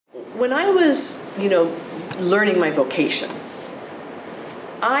when I was, learning my vocation,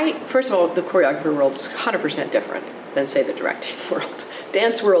 first of all, the choreography world is 100% different than, say, the directing world.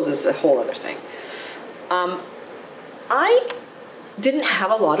 Dance world is a whole other thing. I didn't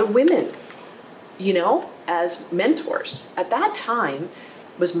have a lot of women, as mentors. At that time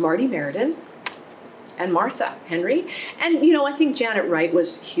was Marty Meriden and Martha Henry. And, I think Janet Wright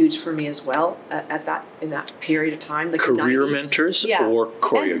was huge for me as well in that period of time. Like career mentors or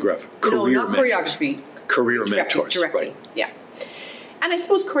choreographer? No, not choreography. Career mentors. Directing, right. Yeah. And I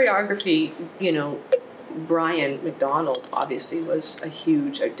suppose choreography, Brian McDonald obviously was a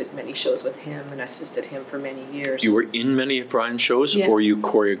huge, I did many shows with him and assisted him for many years. You were in many of Brian's shows or you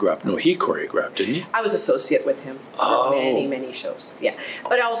choreographed? No, he choreographed, didn't he? I was associate with him for many, many shows. Yeah.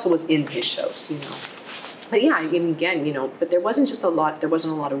 But I also was in his shows, But yeah, again, but there wasn't a lot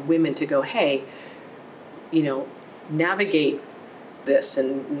of women to go, hey, navigate this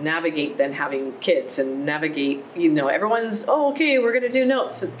and navigate then having kids and navigate, everyone's, okay, we're going to do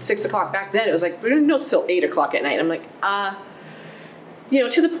notes at 6 o'clock. Back then it was like, we're going to do notes till 8 o'clock at night. I'm like,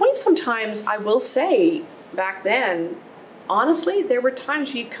 to the point sometimes I will say back then, honestly, there were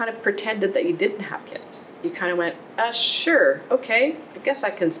times where you kind of pretended that you didn't have kids. You kind of went, sure, okay, I guess I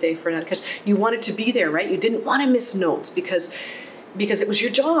can stay for that, because you wanted to be there, right? You didn't want to miss notes because it was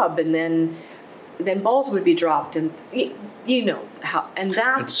your job, and then balls would be dropped, and how, and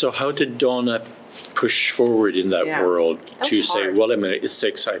that. And so how did Donna push forward in that world to say, well, it's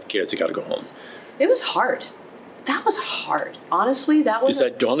 6, I have kids, I got to go home? It was hard. That was hard. Honestly, that was. Is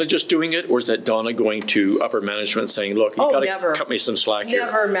that Donna just doing it, or is that Donna going to upper management saying, "Look, you got to cut me some slack here"?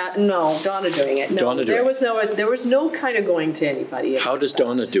 No, Donna doing it. No, Donna doing it. There was no kind of going to anybody. How does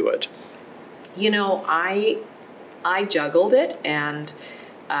Donna do it? I juggled it, and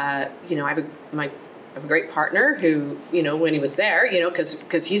I have a great partner who, when he was there,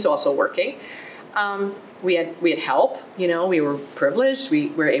 because he's also working. We had help, we were privileged. We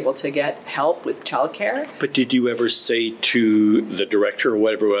were able to get help with childcare. But did you ever say to the director or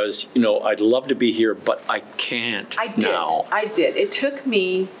whatever it was, I'd love to be here, but I can't now? I did. It took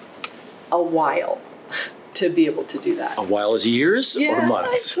me a while to be able to do that. A while is years or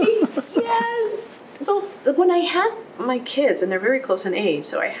months? Well, when I had my kids, and they're very close in age,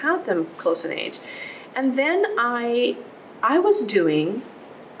 so I had them close in age. And then I was doing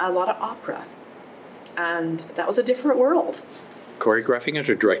a lot of opera. And that was a different world. Choreographing it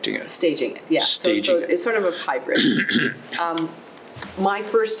or directing it? Staging it, yeah. Staging it. It's sort of a hybrid. My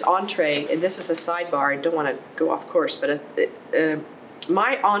first entree, and this is a sidebar, I don't want to go off course, but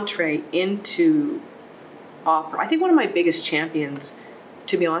my entree into opera, I think one of my biggest champions,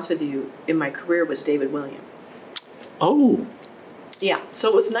 to be honest with you, in my career was David William. Oh. Yeah, so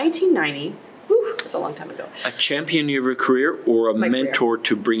it was 1990. Whew, that's a long time ago. A champion of your career or a mentor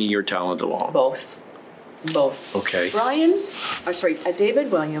to bringing your talent along? Both. Okay.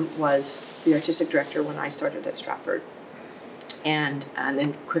 David William was the artistic director when I started at Stratford, and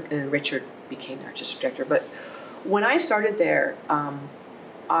then Richard became the artistic director. But when I started there,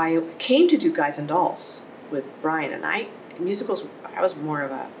 I came to do Guys and Dolls with Brian, and musicals. I was more of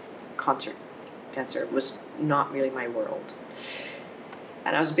a concert dancer. It was not really my world.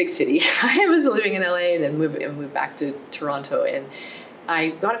 And I was a big city. I was living in LA and then moved back to Toronto, and I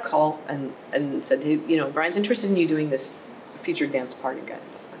got a call and said, hey, Brian's interested in you doing this featured dance part in Guys.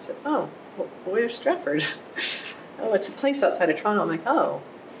 I said, oh, well, where's Stratford? Oh, it's a place outside of Toronto. I'm like, oh,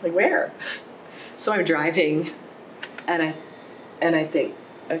 like where? So I'm driving, and I think,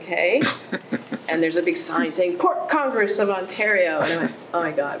 okay. And there's a big sign saying Port Congress of Ontario, and I went, oh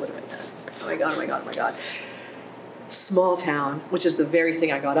my God, what have I done? Oh my God, oh my God, oh my God. Small town, which is the very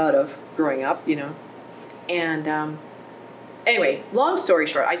thing I got out of growing up, And anyway, long story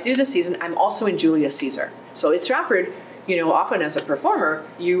short, I do the season. I'm also in Julius Caesar. So at Stratford, often as a performer,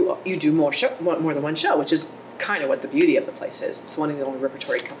 you do more than one show, which is kind of what the beauty of the place is. It's one of the only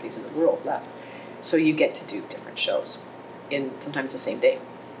repertory companies in the world left. So you get to do different shows in sometimes the same day.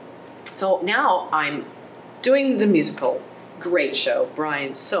 So now I'm doing the musical. Great show.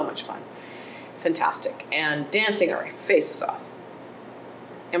 Brian, so much fun. Fantastic. And dancing our faces off.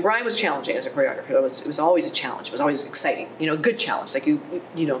 And Brian was challenging as a choreographer. It was always a challenge. It was always exciting. A good challenge. Like, it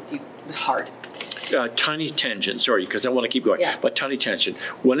was hard. Tiny tangent, sorry, because I want to keep going. Yeah. But tiny tangent.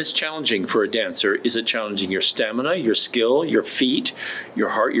 When it's challenging for a dancer, is it challenging your stamina, your skill, your feet, your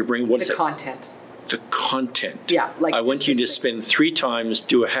heart, your brain? What is it? The content. The content. Yeah. Like I want you to spin 3 times,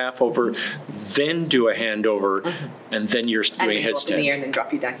 do a half over, then do a hand over, and then you're doing a headstand. And go up in the air and then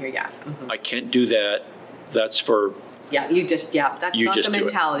drop you down here, yeah. I can't do that. That's for... Yeah, that's not the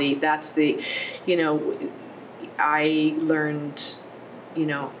mentality. That's the, I learned you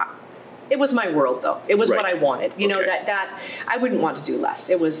know, it was my world though. It was Right. what I wanted. You know, Okay. that I wouldn't want to do less.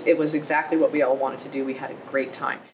 It was exactly what we all wanted to do. We had a great time.